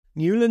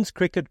Newlands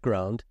Cricket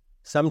Ground,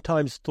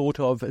 sometimes thought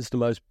of as the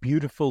most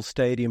beautiful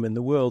stadium in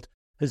the world,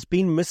 has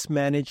been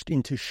mismanaged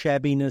into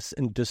shabbiness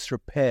and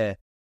disrepair.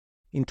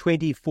 In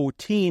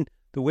 2014,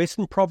 the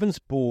Western Province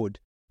Board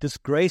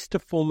disgraced a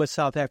former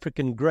South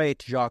African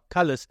great, Jacques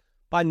Kallis,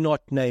 by not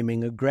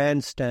naming a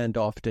grandstand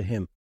after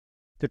him.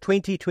 The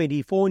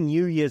 2024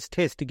 New Year's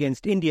Test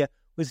against India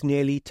was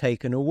nearly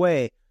taken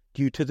away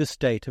due to the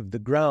state of the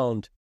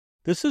ground.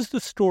 This is the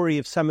story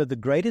of some of the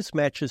greatest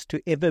matches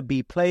to ever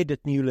be played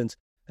at Newlands,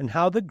 and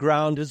how the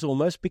ground has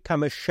almost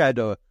become a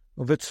shadow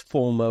of its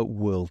former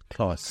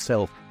world-class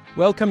self.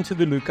 Welcome to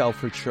the Luke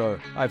Alfred Show.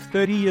 I have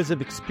 30 years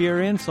of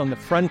experience on the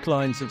front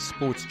lines of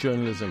sports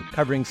journalism,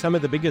 covering some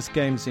of the biggest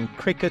games in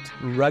cricket,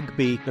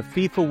 rugby, the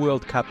FIFA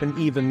World Cup, and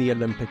even the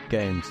Olympic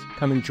Games.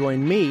 Come and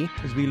join me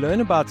as we learn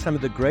about some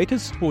of the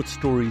greatest sports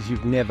stories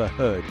you've never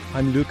heard.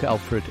 I'm Luke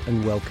Alfred,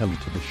 and welcome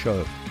to the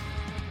show.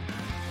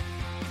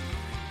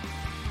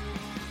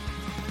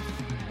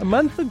 A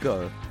month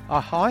ago, a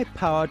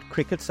high-powered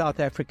Cricket South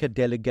Africa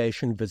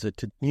delegation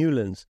visited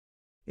Newlands.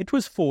 It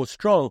was 4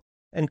 strong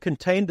and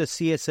contained the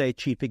CSA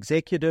chief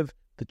executive,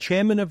 the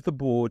chairman of the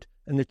board,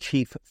 and the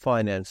chief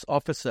finance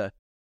officer.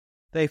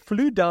 They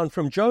flew down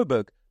from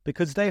Joburg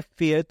because they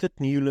feared that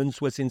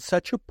Newlands was in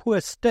such a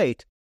poor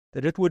state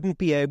that it wouldn't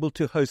be able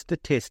to host the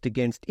test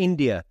against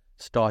India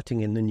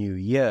starting in the new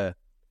year.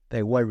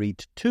 They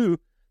worried, too,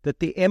 that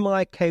the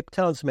MI Cape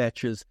Town's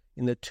matches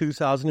in the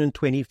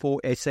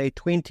 2024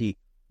 SA20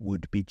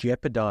 would be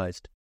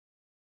jeopardized.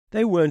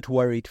 They weren't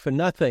worried for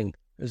nothing,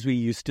 as we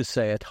used to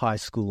say at high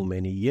school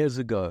many years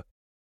ago.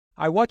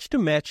 I watched a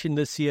match in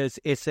this year's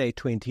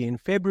SA20 in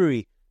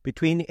February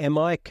between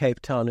MI Cape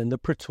Town and the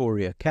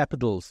Pretoria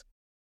Capitals.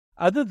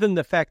 Other than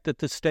the fact that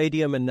the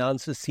stadium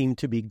announcer seemed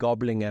to be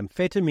gobbling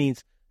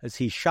amphetamines as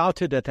he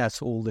shouted at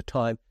us all the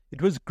time,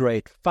 it was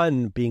great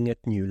fun being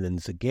at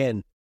Newlands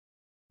again.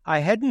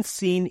 I hadn't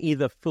seen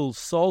either Phil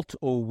Salt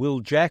or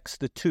Will Jacques,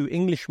 the 2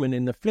 Englishmen,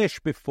 in the flesh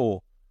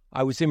before.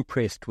 I was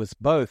impressed with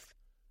both.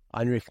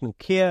 Heinrich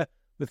Keir,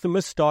 with the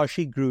moustache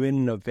he grew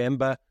in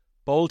November,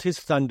 bowled his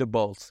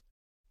thunderbolts.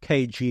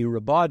 KG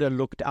Rabada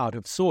looked out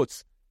of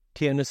sorts.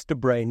 Tiernis de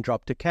Bruin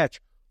dropped a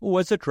catch. Or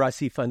was it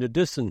Rassie van der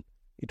Dussen?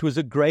 It was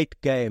a great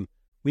game.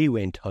 We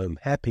went home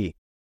happy.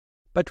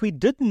 But we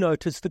did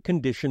notice the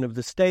condition of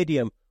the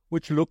stadium,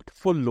 which looked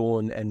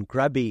forlorn and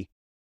grubby.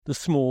 The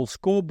small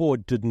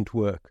scoreboard didn't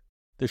work.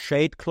 The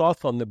shade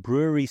cloth on the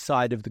brewery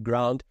side of the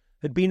ground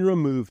had been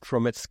removed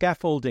from its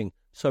scaffolding,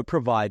 so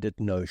provided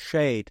no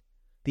shade.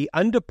 The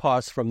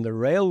underpass from the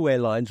railway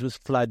lines was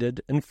flooded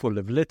and full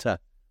of litter.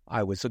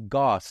 I was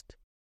aghast.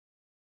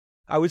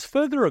 I was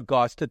further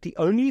aghast that the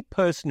only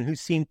person who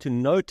seemed to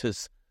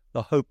notice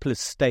the hopeless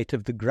state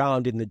of the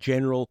ground in the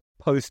general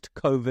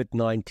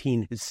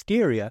post-COVID-19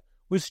 hysteria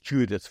was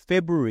Judith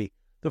February,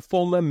 the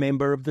former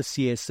member of the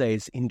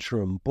CSA's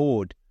interim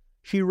board.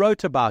 She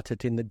wrote about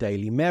it in the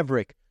Daily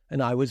Maverick,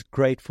 and I was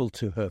grateful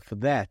to her for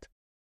that.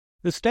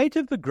 The state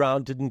of the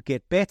ground didn't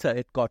get better,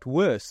 it got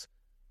worse.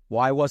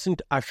 Why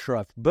wasn't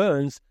Ashraf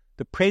Burns,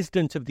 the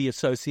president of the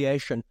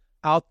association,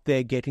 out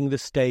there getting the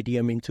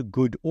stadium into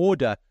good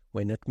order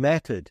when it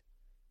mattered?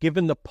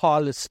 Given the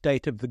parlous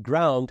state of the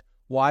ground,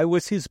 why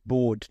was his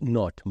board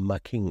not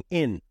mucking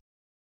in?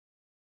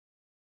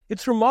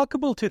 It's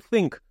remarkable to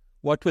think,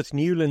 what with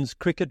Newlands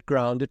Cricket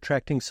Ground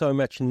attracting so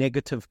much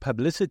negative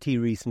publicity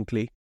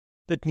recently,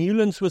 that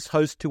Newlands was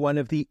host to one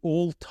of the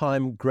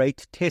all-time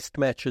great test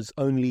matches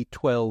only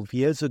 12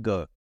 years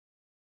ago.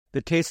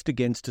 The test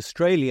against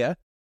Australia,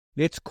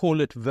 let's call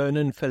it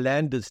Vernon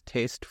Philander's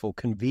test for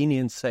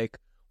convenience sake,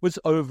 was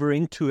over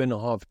in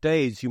 2.5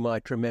 days, you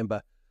might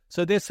remember,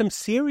 so there's some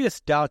serious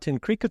doubt in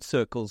cricket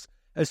circles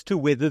as to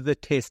whether the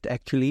test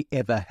actually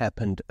ever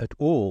happened at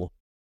all.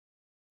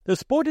 The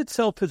sport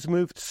itself has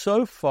moved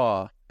so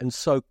far and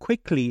so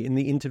quickly in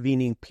the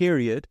intervening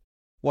period,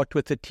 what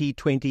with the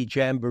T20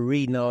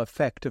 Jamboree now a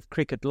fact of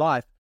cricket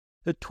life,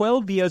 that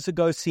 12 years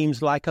ago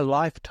seems like a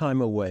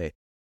lifetime away.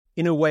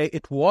 In a way,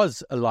 it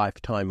was a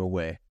lifetime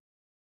away.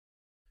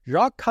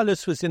 Jacques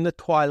Kallis was in the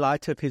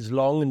twilight of his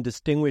long and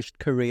distinguished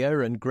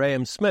career, and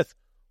Graham Smith,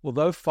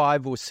 although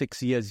 5 or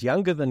 6 years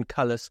younger than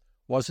Kallis,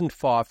 wasn't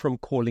far from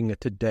calling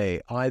it a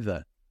day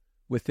either.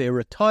 With their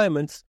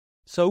retirements,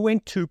 so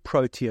went 2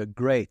 Protea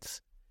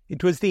greats.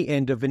 It was the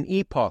end of an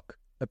epoch,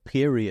 a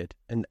period,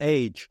 an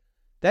age.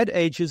 That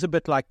age is a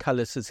bit like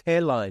Kallis's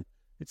hairline.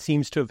 It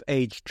seems to have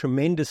aged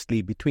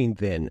tremendously between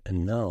then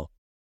and now.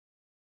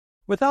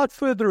 Without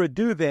further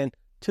ado, then,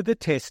 to the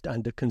test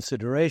under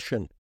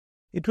consideration.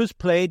 It was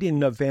played in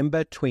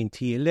November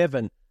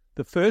 2011,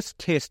 the first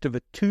test of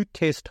a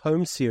 2-test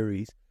home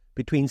series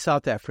between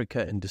South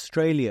Africa and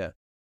Australia.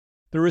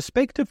 The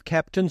respective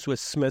captains were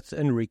Smith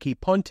and Ricky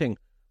Ponting,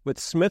 with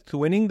Smith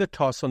winning the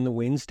toss on the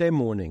Wednesday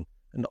morning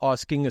and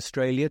asking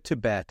Australia to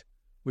bat,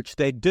 which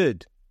they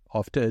did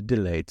after a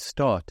delayed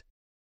start.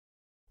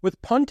 With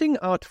Ponting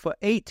out for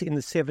 8 in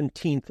the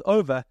 17th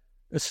over,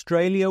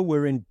 Australia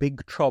were in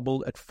big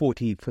trouble at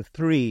 40 for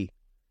 3.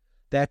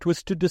 That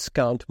was to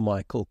discount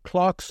Michael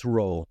Clarke's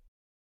role.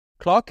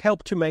 Clarke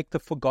helped to make the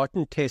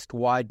forgotten test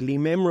widely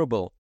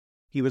memorable.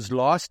 He was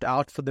last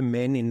out for the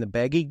men in the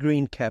baggy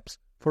green caps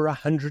for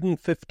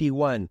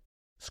 151,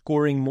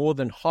 scoring more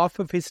than half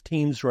of his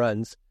team's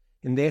runs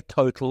in their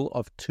total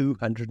of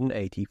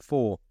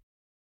 284.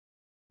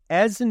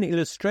 As an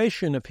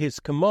illustration of his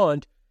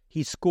command,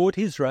 he scored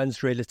his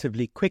runs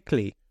relatively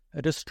quickly,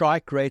 at a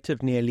strike rate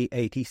of nearly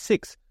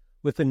 86,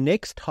 with the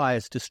next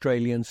highest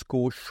Australian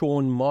score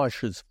Shaun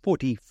Marsh's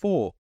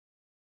 44.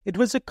 It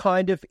was a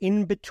kind of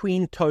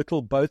in-between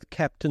total both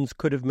captains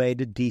could have made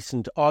a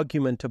decent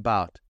argument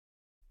about.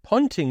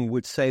 Ponting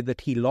would say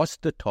that he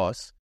lost the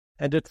toss,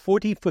 and at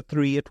 40 for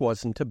 3 it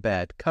wasn't a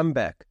bad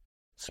comeback.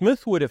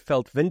 Smith would have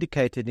felt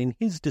vindicated in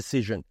his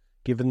decision,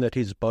 given that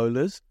his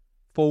bowlers,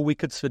 4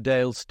 wickets for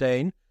Dale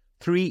Steyn,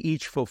 3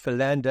 each for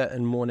Philander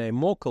and Morne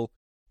Morkel,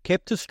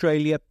 kept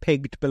Australia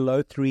pegged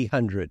below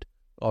 300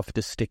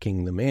 after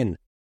sticking them in.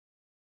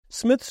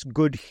 Smith's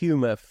good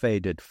humour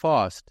faded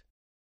fast.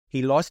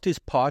 He lost his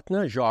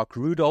partner, Jacques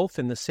Rudolph,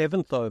 in the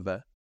 7th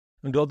over,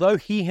 and although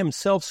he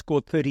himself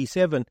scored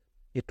 37,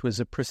 it was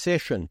a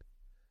procession.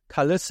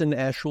 Kallis and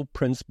Ashwell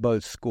Prince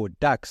both scored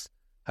ducks.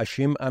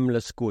 Hashim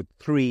Amla scored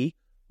 3,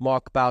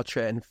 Mark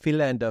Boucher and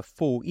Philander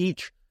 4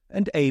 each,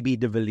 and A.B.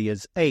 de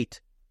Villiers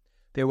 8.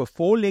 There were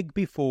 4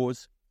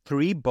 leg-befores,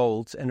 3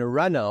 bowls and a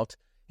run-out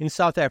in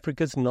South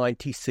Africa's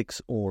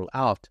 96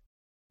 all-out.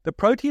 The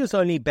Proteas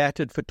only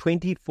batted for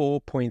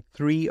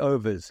 24.3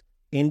 overs,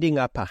 ending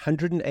up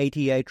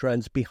 188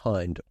 runs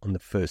behind on the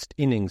first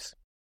innings.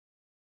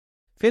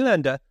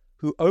 Philander,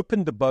 who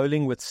opened the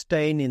bowling with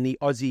Steyn in the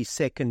Aussie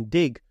second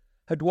dig,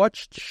 had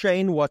watched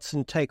Shane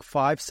Watson take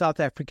 5 South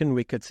African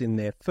wickets in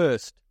their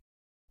first.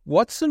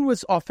 Watson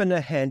was often a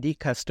handy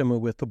customer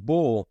with the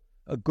ball,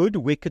 a good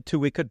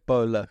wicket-to-wicket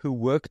bowler who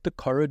worked the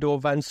corridor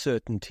of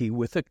uncertainty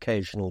with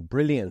occasional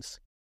brilliance.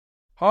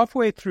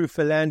 Halfway through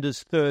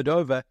Philander's 3rd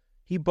over,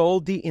 he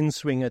bowled the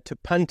in-swinger to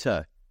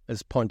punter,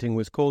 as Ponting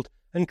was called,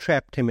 and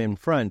trapped him in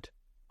front.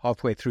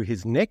 Halfway through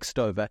his next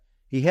over,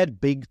 he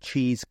had Big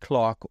Cheese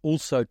Clarke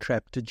also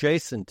trapped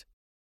adjacent.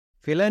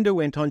 Philander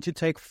went on to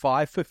take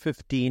 5 for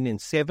 15 in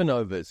 7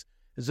 overs,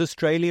 as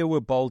Australia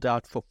were bowled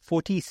out for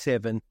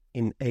 47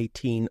 in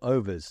 18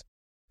 overs.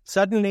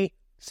 Suddenly,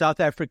 South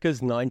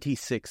Africa's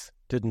 96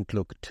 didn't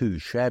look too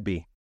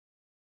shabby.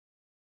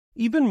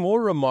 Even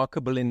more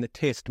remarkable in the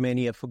test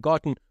many have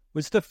forgotten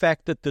was the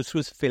fact that this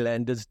was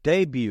Philander's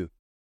debut.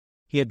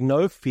 He had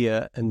no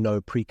fear and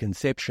no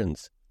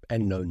preconceptions,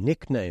 and no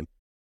nickname.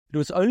 It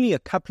was only a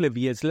couple of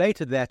years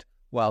later that,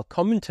 while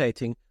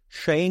commentating,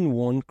 Shane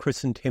Warne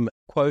christened him,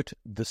 quote,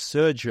 the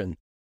surgeon.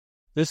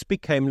 This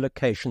became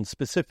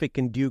location-specific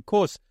in due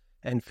course,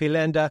 and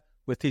Philander,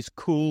 with his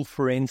cool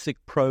forensic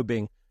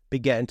probing,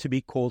 began to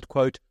be called,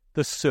 quote,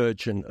 the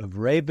surgeon of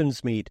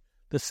Ravensmead,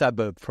 the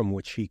suburb from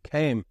which he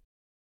came.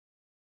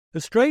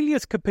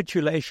 Australia's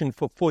capitulation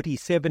for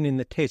 47 in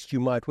the test, you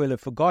might well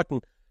have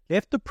forgotten,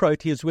 left the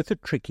Proteas with a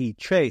tricky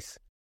chase.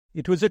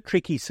 It was a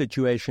tricky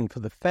situation for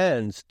the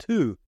fans,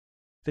 too.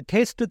 The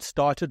test had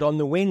started on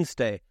the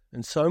Wednesday,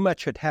 and so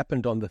much had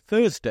happened on the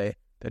Thursday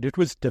that it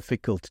was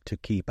difficult to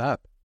keep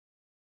up.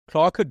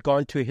 Clarke had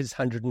gone to his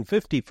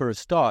 150 for a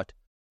start.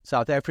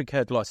 South Africa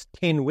had lost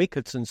 10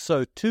 wickets, and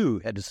so too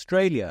had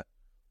Australia.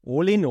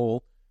 All in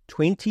all,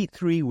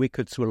 23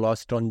 wickets were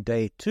lost on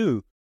day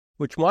 2,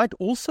 which might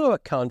also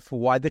account for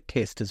why the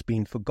test has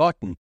been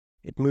forgotten.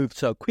 It moved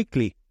so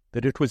quickly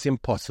that it was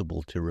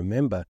impossible to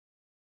remember.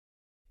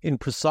 In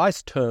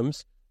precise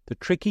terms, the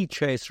tricky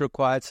chase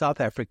required South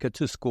Africa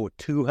to score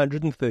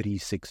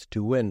 236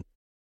 to win.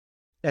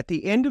 At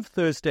the end of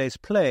Thursday's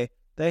play,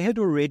 they had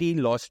already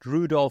lost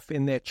Rudolph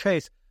in their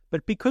chase,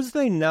 but because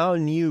they now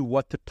knew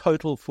what the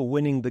total for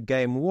winning the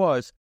game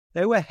was,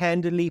 they were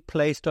handily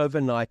placed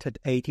overnight at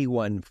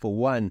 81 for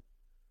 1.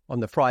 On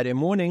the Friday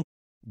morning,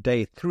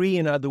 day 3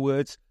 in other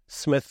words,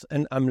 Smith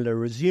and Amla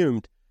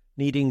resumed,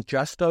 needing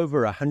just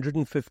over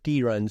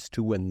 150 runs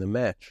to win the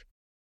match.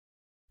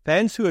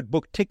 Fans who had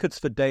booked tickets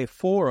for day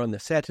 4 on the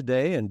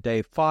Saturday and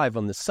day 5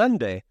 on the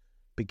Sunday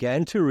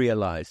began to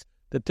realize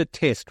that the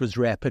test was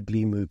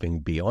rapidly moving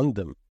beyond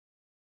them.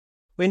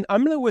 When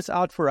Amla was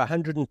out for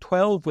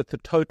 112 with the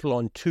total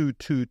on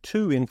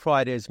 222 in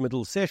Friday's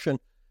middle session,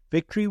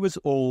 victory was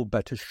all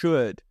but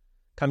assured.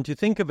 Come to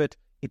think of it,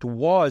 it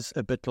was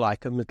a bit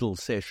like a middle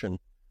session.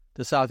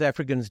 The South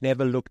Africans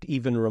never looked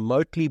even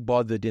remotely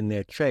bothered in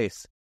their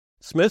chase.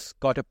 Smith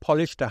got a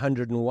polished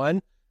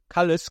 101,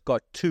 Kallis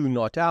got 2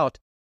 not out,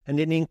 and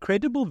an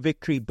incredible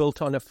victory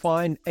built on a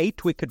fine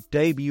 8-wicket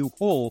debut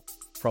haul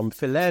from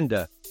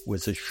Philander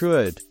was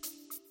assured.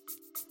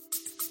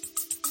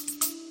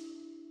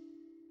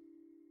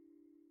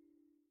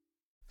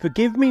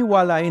 Forgive me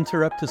while I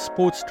interrupt a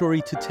sports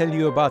story to tell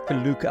you about the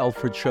Luke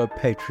Alfred Show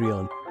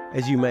Patreon.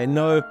 As you may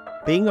know,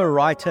 being a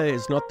writer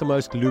is not the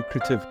most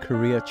lucrative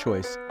career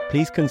choice.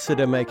 Please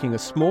consider making a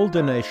small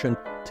donation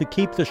to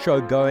keep the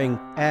show going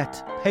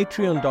at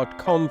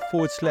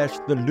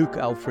patreon.com/The Luke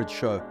Alfred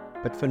Show.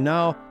 But for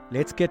now,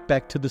 let's get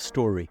back to the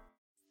story.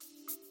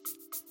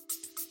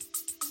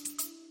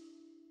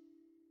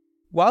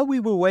 While we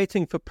were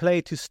waiting for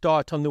play to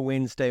start on the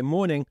Wednesday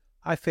morning,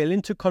 I fell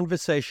into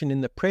conversation in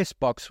the press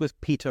box with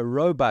Peter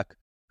Roebuck,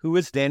 who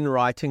was then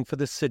writing for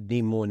the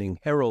Sydney Morning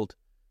Herald.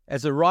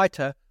 As a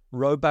writer,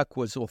 Roebuck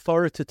was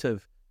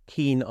authoritative,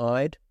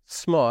 keen-eyed,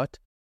 smart,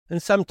 and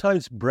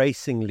sometimes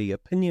bracingly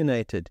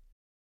opinionated.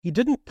 He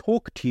didn't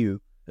talk to you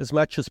as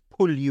much as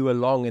pull you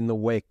along in the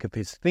wake of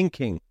his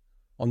thinking.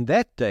 On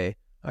that day,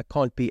 I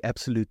can't be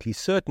absolutely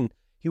certain,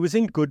 he was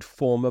in good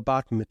form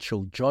about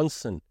Mitchell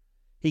Johnson.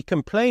 He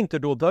complained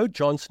that although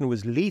Johnson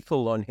was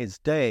lethal on his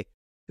day,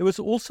 there was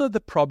also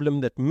the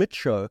problem that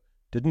Mitcho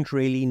didn't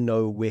really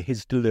know where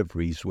his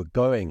deliveries were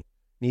going.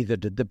 Neither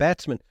did the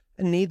batsman,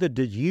 and neither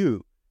did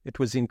you. It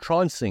was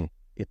entrancing,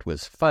 it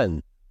was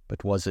fun,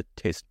 but was it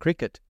Test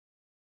cricket?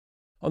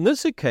 On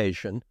this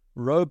occasion,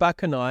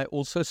 Roebuck and I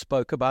also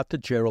spoke about the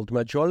Gerald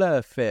Majola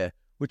affair,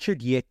 which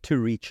had yet to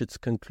reach its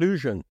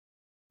conclusion.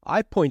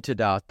 I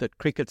pointed out that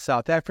Cricket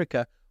South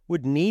Africa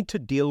would need to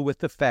deal with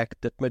the fact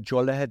that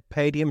Majola had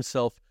paid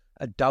himself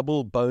a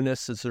double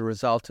bonus as a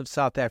result of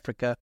South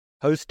Africa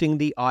hosting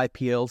the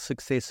IPL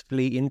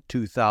successfully in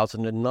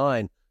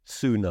 2009,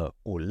 sooner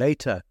or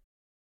later.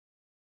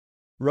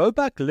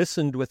 Roebuck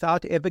listened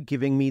without ever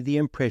giving me the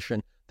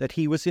impression that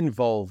he was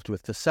involved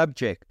with the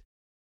subject.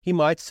 He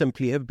might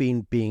simply have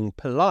been being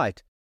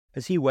polite,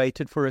 as he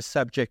waited for a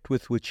subject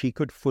with which he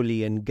could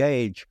fully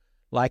engage,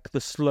 like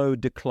the slow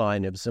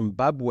decline of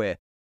Zimbabwe,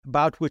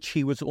 about which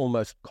he was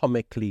almost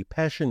comically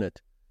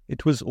passionate.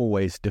 It was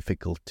always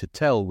difficult to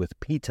tell with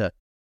Peter.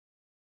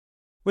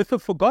 With the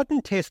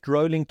forgotten Test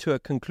rolling to a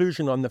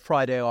conclusion on the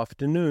Friday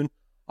afternoon,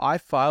 I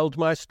filed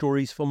my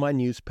stories for my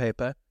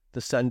newspaper, the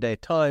Sunday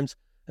Times,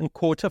 and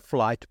caught a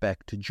flight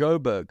back to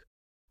Joburg.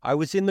 I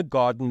was in the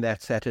garden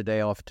that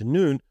Saturday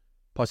afternoon,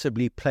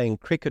 possibly playing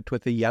cricket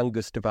with the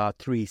youngest of our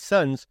 3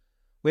 sons,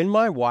 when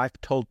my wife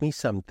told me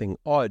something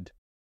odd.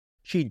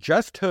 She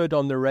just heard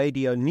on the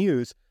radio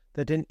news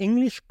that an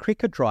English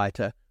cricket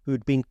writer who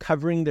had been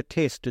covering the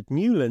Test at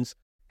Newlands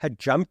had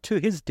jumped to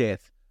his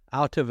death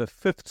out of a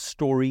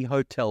 5th-story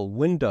hotel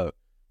window.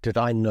 Did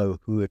I know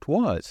who it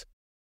was?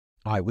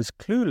 I was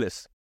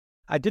clueless.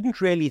 I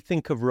didn't really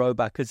think of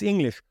Roebuck as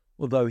English,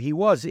 although he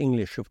was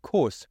English, of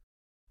course.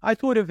 I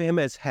thought of him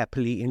as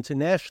happily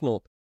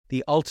international,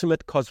 the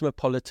ultimate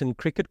cosmopolitan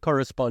cricket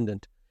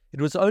correspondent.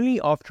 It was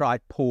only after I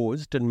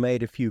paused and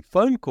made a few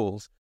phone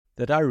calls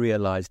that I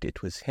realized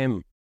it was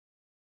him.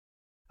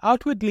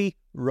 Outwardly,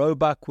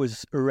 Roebuck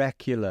was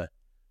oracular,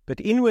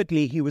 but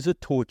inwardly he was a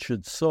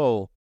tortured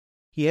soul.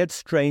 He had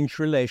strange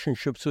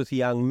relationships with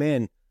young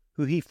men,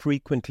 who he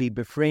frequently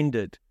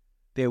befriended.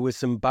 There were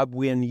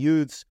Zimbabwean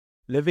youths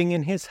living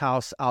in his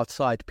house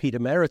outside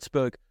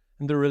Pietermaritzburg,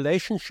 and the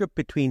relationship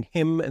between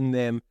him and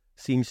them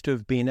seems to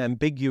have been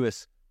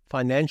ambiguous,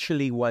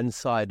 financially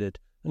one-sided,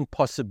 and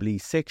possibly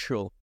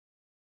sexual.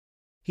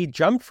 He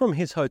jumped from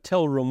his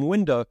hotel room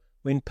window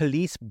when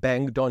police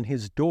banged on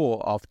his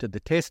door after the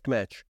Test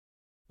match.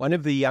 One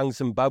of the young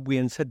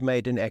Zimbabweans had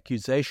made an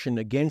accusation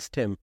against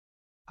him.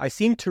 I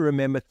seem to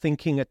remember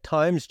thinking at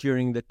times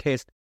during the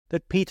Test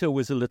that Peter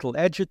was a little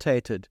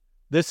agitated.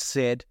 This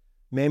said,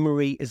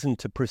 memory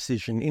isn't a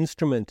precision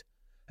instrument,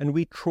 and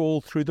we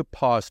trawl through the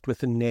past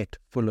with a net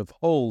full of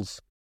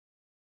holes.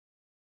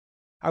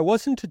 I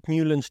wasn't at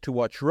Newlands to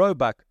watch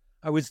Roebuck,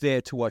 I was there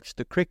to watch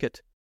the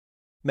cricket.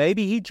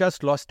 Maybe he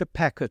just lost a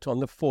packet on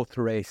the 4th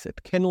race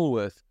at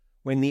Kenilworth,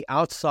 when the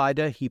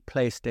outsider he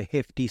placed a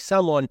hefty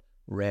sum on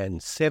ran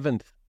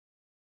 7th.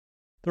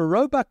 The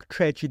Roebuck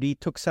tragedy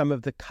took some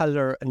of the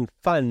colour and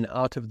fun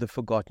out of the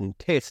forgotten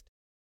Test.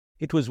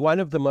 It was one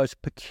of the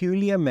most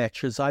peculiar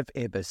matches I've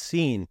ever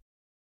seen.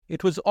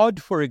 It was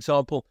odd, for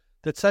example,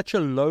 that such a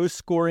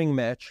low-scoring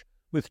match,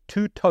 with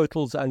 2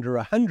 totals under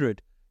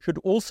 100, should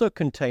also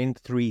contain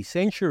 3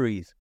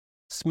 centuries.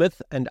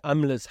 Smith and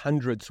Umler's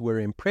hundreds were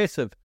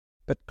impressive,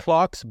 but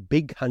Clarke's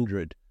big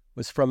 100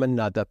 was from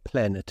another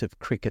planet of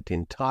cricket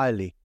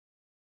entirely.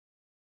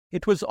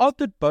 It was odd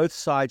that both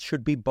sides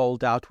should be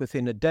bowled out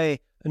within a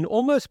day, and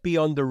almost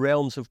beyond the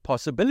realms of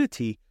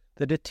possibility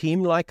that a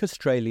team like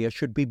Australia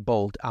should be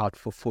bowled out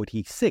for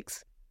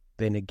 46.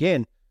 Then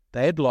again,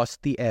 they had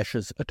lost the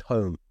Ashes at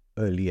home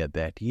earlier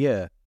that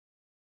year.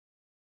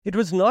 It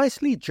was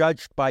nicely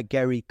judged by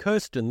Gary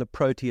Kirsten, the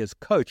Proteas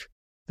coach,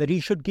 that he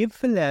should give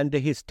Philander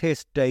his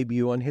Test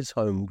debut on his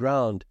home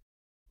ground.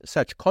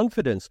 Such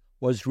confidence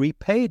was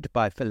repaid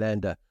by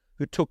Philander,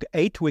 who took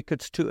 8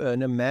 wickets to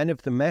earn a Man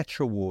of the Match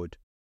award.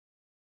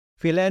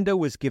 Philander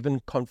was given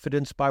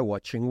confidence by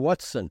watching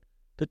Watson.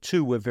 The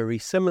two were very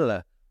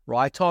similar,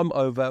 right-arm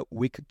over,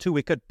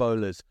 wicket-to-wicket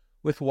bowlers,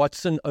 with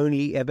Watson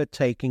only ever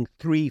taking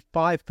 3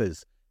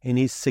 fifers in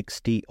his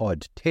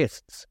 60-odd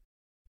tests.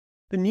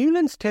 The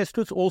Newlands Test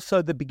was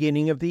also the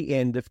beginning of the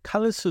end of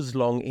Kallis's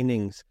long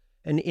innings,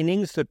 an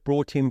innings that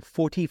brought him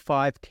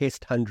 45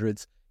 Test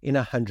hundreds in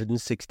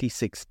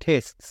 166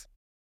 tests.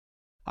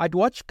 I'd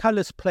watched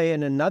Kallis play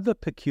in another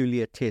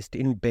peculiar Test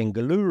in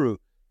Bengaluru,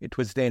 it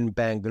was then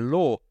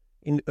Bangalore,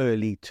 in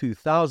early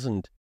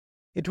 2000.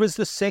 It was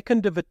the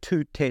second of a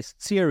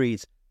 2-test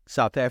series,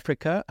 South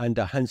Africa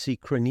under Hansie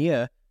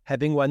Cronje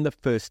having won the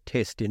first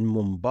test in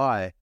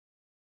Mumbai.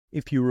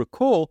 If you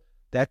recall,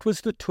 that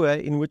was the tour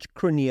in which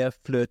Cronje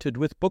flirted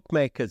with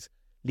bookmakers,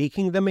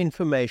 leaking them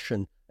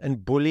information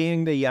and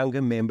bullying the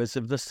younger members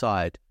of the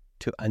side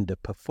to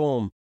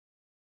underperform.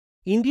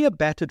 India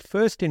batted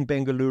first in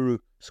Bengaluru,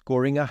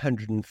 scoring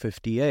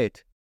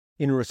 158.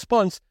 In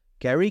response,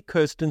 Gary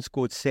Kirsten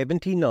scored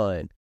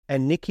 79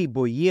 and Nicky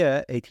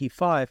Boyer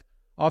 85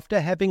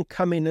 after having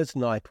come in as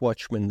night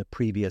watchman the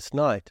previous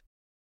night.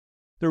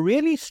 The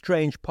really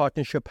strange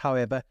partnership,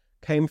 however,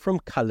 came from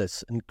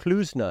Kallis and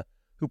Klusener,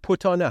 who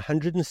put on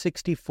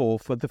 164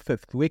 for the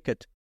fifth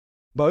wicket.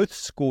 Both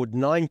scored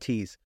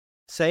 90s,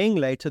 saying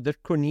later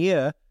that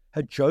Cronje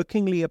had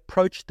jokingly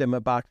approached them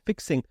about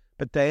fixing,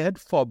 but they had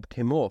fobbed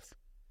him off.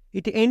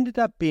 It ended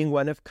up being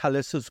one of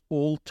Kallis's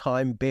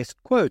all-time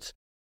best quotes,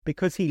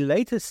 because he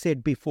later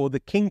said before the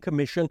King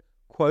Commission,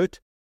 quote,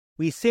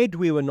 "We said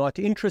we were not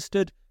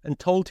interested and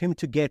told him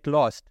to get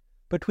lost,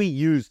 but we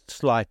used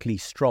slightly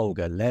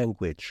stronger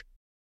language."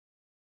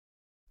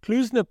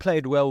 Klusener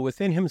played well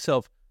within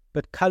himself,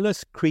 but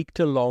Kallis creaked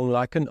along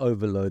like an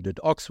overloaded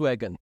ox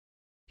wagon.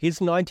 His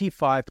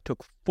 95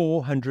 took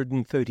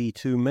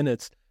 432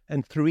 minutes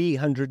and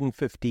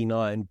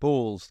 359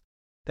 balls.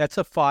 That's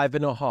a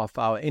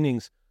 5.5-hour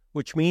innings,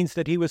 which means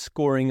that he was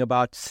scoring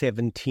about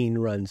 17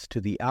 runs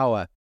to the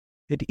hour.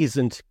 It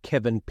isn't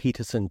Kevin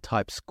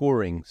Peterson-type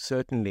scoring,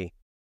 certainly.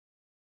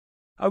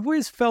 I've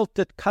always felt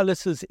that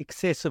Kallis's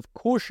excessive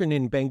caution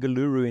in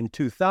Bengaluru in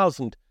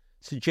 2000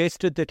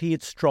 suggested that he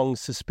had strong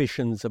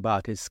suspicions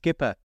about his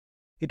skipper.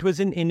 It was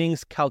an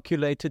innings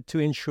calculated to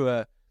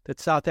ensure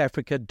that South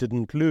Africa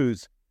didn't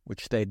lose,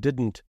 which they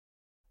didn't.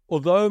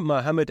 Although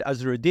Mohammad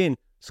Azharuddin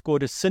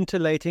scored a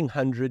scintillating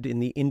 100 in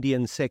the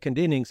Indian second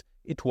innings,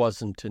 it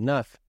wasn't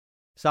enough.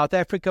 South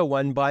Africa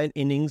won by an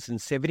innings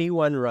and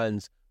 71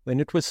 runs when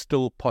it was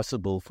still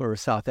possible for a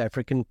South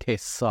African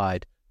Test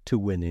side to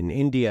win in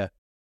India.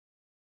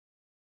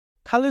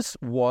 Kallis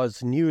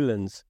was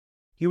Newlands.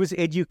 He was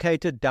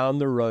educated down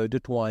the road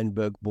at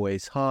Wynberg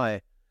Boys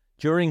High.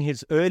 During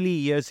his early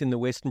years in the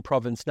Western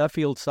Province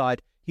Nuffield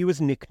side, he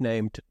was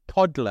nicknamed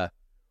Toddler.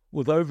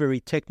 Although very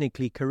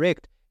technically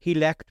correct, he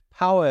lacked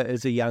power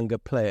as a younger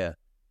player.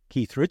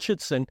 Keith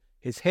Richardson,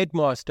 his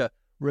headmaster,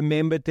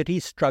 remembered that he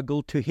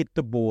struggled to hit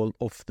the ball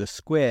off the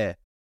square.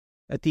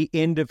 At the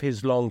end of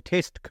his long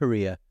Test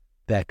career,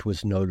 that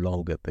was no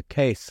longer the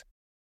case.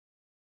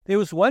 There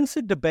was once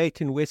a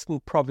debate in Western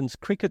Province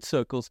cricket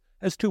circles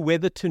as to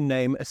whether to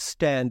name a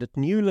stand at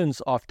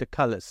Newlands after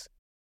Kallis.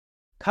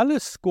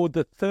 Kallis scored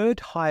the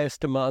third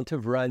highest amount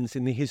of runs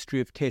in the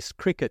history of Test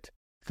cricket,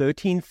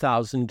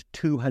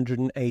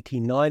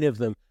 13,289 of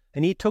them,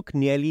 and he took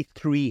nearly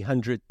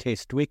 300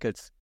 Test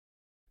wickets.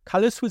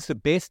 Kallis was the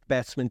best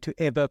batsman to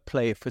ever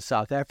play for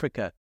South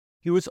Africa.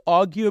 He was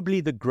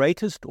arguably the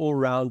greatest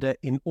all-rounder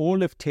in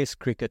all of Test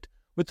cricket,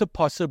 with the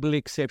possible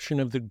exception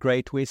of the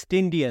great West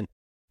Indian,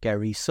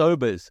 Gary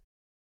Sobers.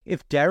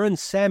 If Darren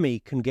Sammy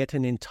can get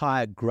an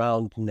entire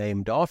ground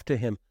named after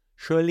him,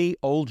 surely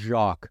old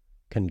Jacques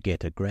can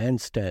get a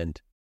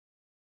grandstand.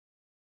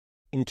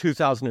 In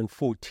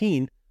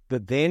 2014, the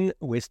then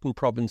Western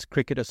Province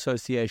Cricket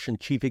Association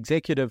Chief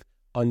Executive,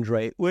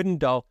 Andre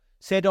Odendaal,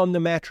 said on the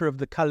matter of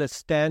the Kallis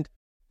stand,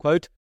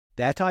 quote,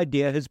 "That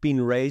idea has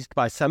been raised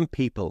by some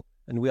people,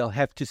 and we'll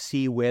have to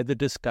see where the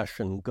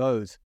discussion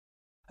goes."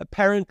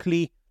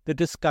 Apparently, the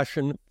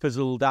discussion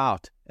fizzled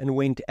out and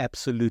went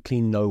absolutely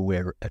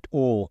nowhere at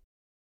all.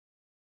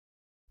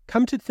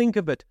 Come to think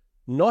of it,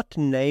 not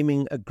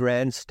naming a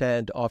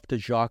grandstand after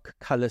Jacques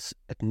Kallis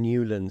at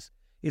Newlands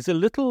is a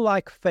little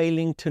like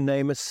failing to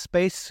name a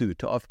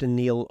spacesuit after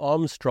Neil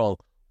Armstrong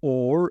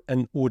or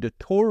an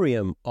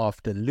auditorium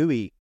after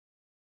Louis.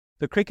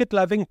 The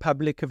cricket-loving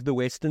public of the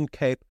Western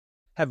Cape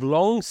have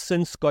long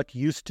since got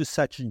used to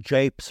such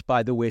japes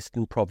by the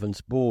Western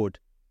Province Board.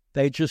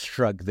 They just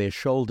shrug their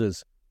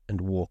shoulders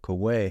and walk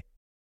away.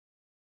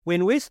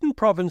 When Western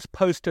Province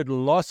posted a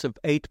loss of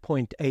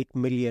 8.8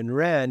 million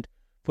rand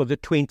for the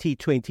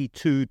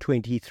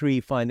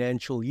 2022-23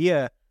 financial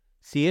year,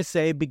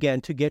 CSA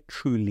began to get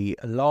truly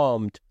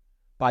alarmed.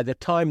 By the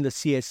time the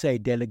CSA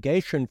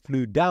delegation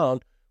flew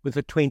down with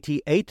a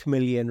 28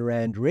 million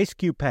rand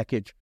rescue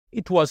package,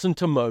 it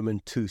wasn't a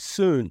moment too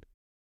soon.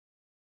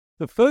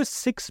 The first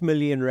 6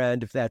 million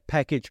rand of that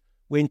package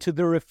went to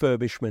the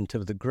refurbishment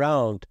of the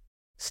ground.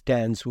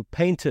 Stands were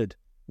painted,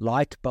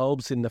 light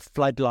bulbs in the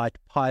floodlight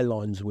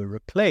pylons were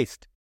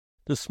replaced,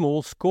 the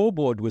small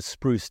scoreboard was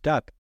spruced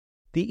up.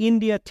 The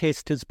India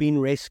Test has been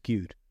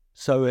rescued,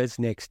 so has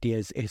next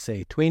year's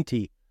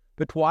SA20.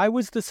 But why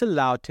was this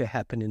allowed to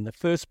happen in the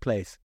first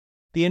place?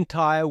 The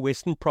entire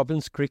Western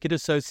Province Cricket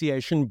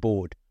Association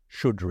board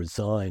should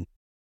resign.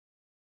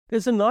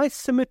 There's a nice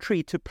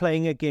symmetry to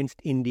playing against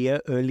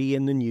India early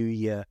in the new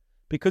year,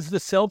 because the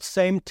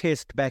self-same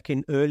Test back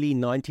in early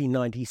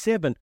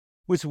 1997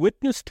 was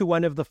witness to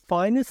one of the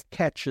finest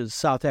catches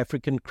South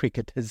African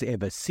cricket has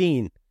ever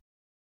seen.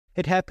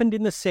 It happened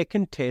in the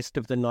second Test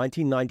of the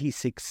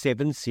 1996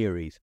 Seven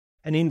Series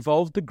and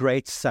involved the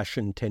great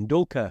Sachin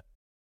Tendulkar.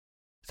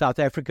 South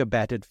Africa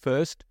batted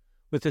first,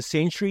 with a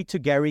century to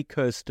Gary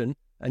Kirsten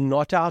and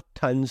not-out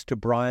tons to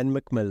Brian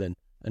McMillan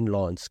and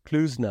Lance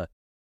Klusener.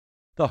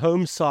 The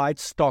home side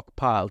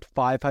stockpiled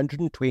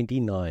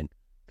 529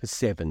 for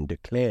 7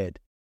 declared.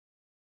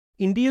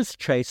 India's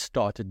chase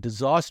started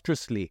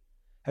disastrously.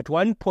 At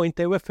one point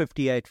they were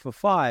 58 for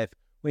 5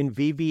 when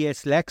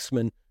VVS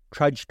Laxman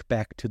trudged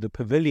back to the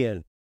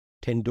pavilion.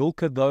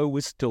 Tendulkar, though,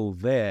 was still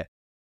there.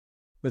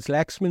 With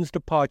Laxman's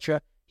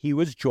departure, he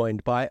was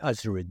joined by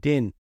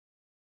Azharuddin.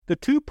 The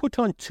two put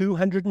on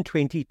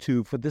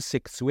 222 for the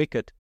 6th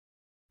wicket.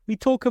 We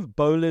talk of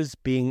bowlers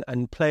being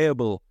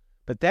unplayable,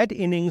 but that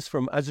innings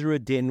from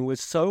Azharuddin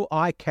was so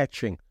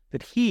eye-catching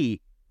that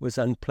he was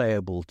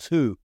unplayable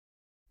too.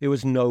 There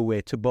was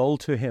nowhere to bowl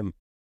to him.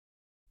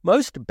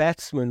 Most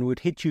batsmen would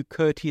hit you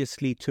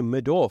courteously to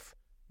mid-off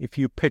if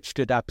you pitched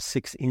it up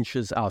 6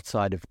 inches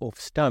outside of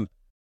off-stump.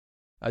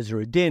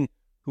 Azharuddin,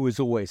 who was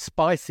always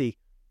spicy,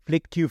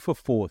 flicked you for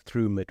 4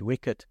 through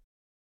mid-wicket.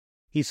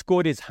 He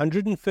scored his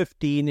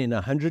 115 in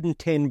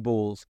 110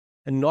 balls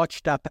and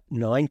notched up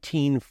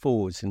 19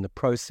 fours in the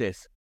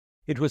process.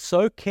 It was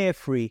so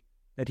carefree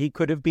that he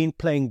could have been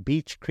playing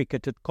beach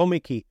cricket at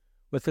Komiki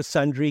with a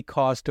sundry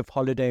cast of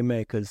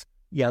holidaymakers,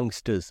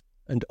 youngsters,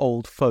 and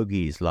old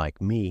fogies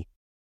like me.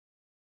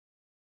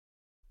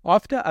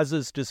 After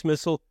Azhar's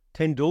dismissal,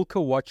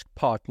 Tendulkar watched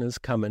partners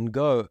come and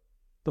go.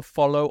 The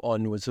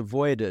follow-on was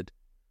avoided.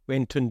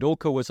 When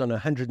Tendulkar was on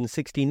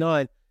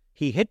 169,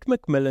 he hit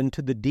McMillan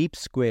to the deep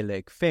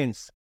square-leg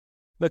fence.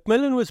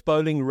 McMillan was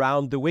bowling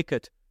round the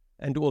wicket,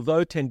 and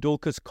although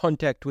Tendulkar's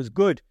contact was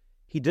good,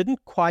 he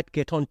didn't quite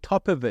get on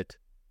top of it.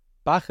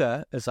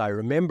 Bacher, as I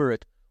remember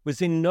it,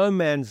 was in no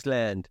man's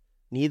land,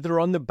 neither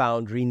on the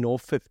boundary nor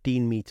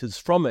 15 metres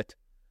from it.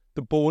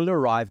 The ball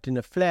arrived in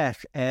a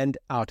flash, and,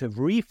 out of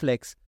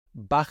reflex,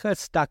 Bacher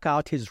stuck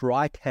out his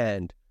right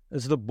hand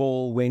as the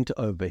ball went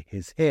over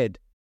his head.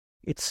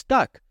 It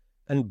stuck,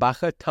 and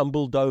Bacher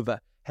tumbled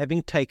over,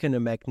 having taken a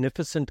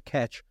magnificent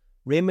catch,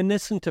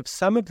 reminiscent of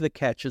some of the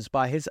catches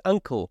by his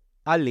uncle,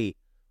 Ali,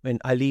 when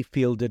Ali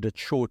fielded at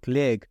short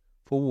leg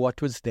for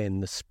what was then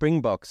the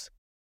Springboks.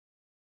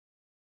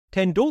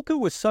 Tendulkar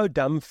was so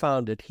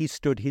dumbfounded he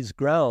stood his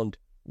ground,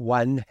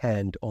 one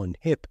hand on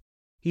hip.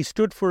 He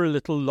stood for a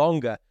little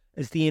longer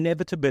as the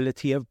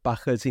inevitability of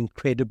Bacher's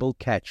incredible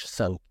catch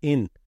sunk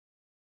in.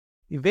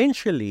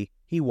 Eventually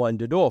he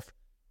wandered off,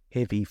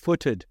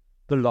 heavy-footed,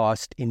 the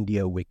last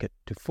India wicket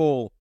to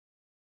fall.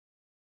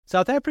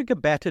 South Africa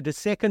batted a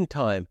second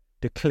time,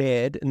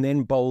 declared and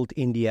then bowled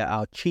India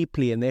out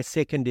cheaply in their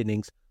second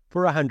innings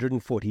for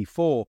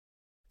 144.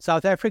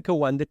 South Africa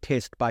won the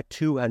test by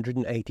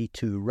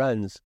 282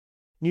 runs.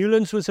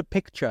 Newlands was a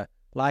picture,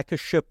 like a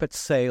ship at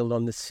sail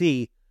on the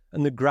sea,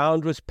 and the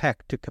ground was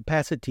packed to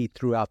capacity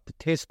throughout the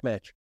test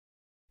match.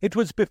 It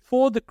was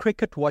before the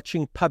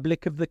cricket-watching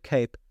public of the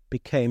Cape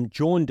became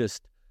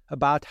jaundiced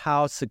about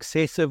how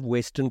successive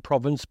Western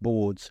Province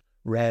boards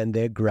ran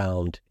their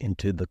ground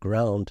into the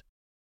ground.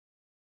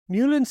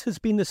 Newlands has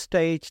been the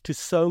stage to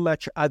so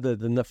much other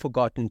than the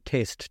forgotten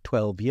test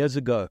 12 years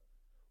ago.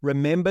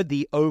 Remember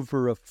the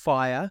over of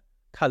fire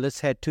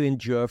Kallis had to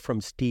endure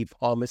from Steve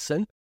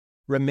Harmison?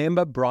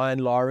 Remember Brian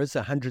Lara's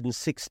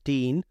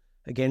 116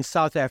 against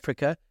South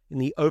Africa in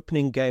the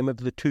opening game of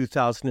the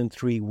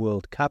 2003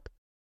 World Cup?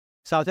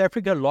 South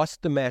Africa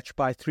lost the match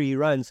by 3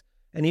 runs,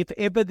 and if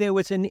ever there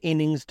was an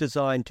innings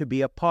designed to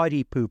be a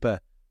party pooper,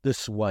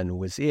 this one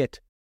was it.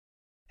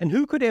 And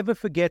who could ever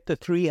forget the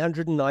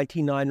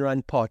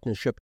 399-run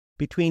partnership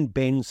between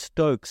Ben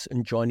Stokes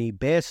and Johnny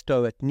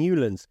Bairstow at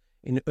Newlands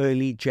in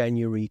early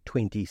January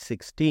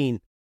 2016?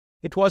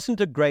 It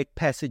wasn't a great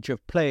passage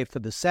of play for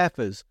the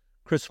Saffers.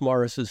 Chris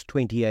Morris's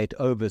 28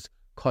 overs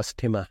cost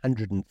him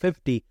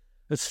 150,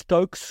 as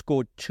Stokes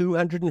scored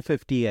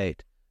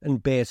 258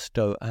 and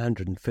Bairstow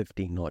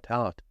 150 not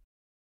out.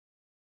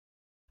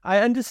 I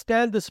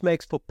understand this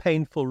makes for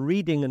painful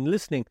reading and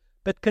listening,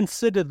 but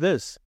consider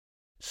this.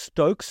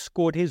 Stokes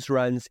scored his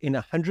runs in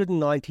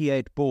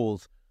 198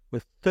 balls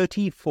with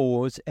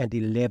 34s and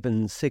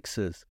 11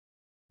 sixes.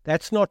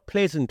 That's not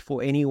pleasant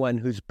for anyone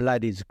whose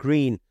blood is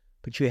green,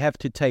 but you have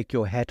to take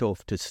your hat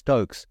off to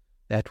Stokes.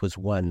 That was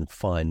one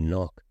fine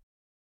knock.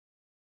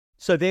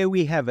 So there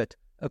we have it,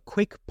 a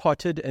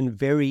quick-potted and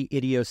very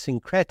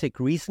idiosyncratic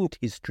recent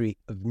history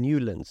of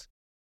Newlands.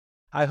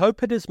 I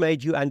hope it has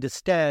made you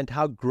understand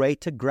how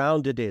great a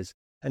ground it is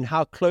and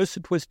how close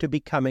it was to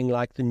becoming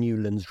like the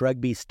Newlands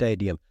Rugby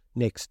Stadium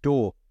next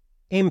door.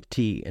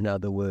 Empty, in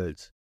other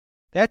words.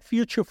 That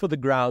future for the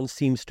ground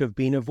seems to have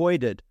been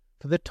avoided,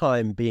 for the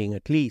time being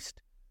at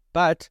least.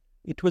 But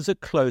it was a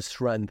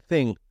close-run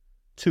thing.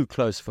 Too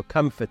close for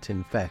comfort,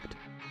 in fact.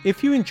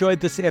 If you enjoyed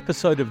this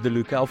episode of The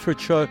Luke Alfred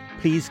Show,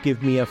 please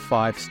give me a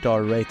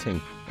 5-star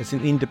rating. As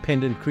an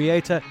independent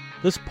creator,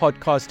 this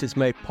podcast is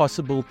made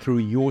possible through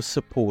your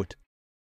support.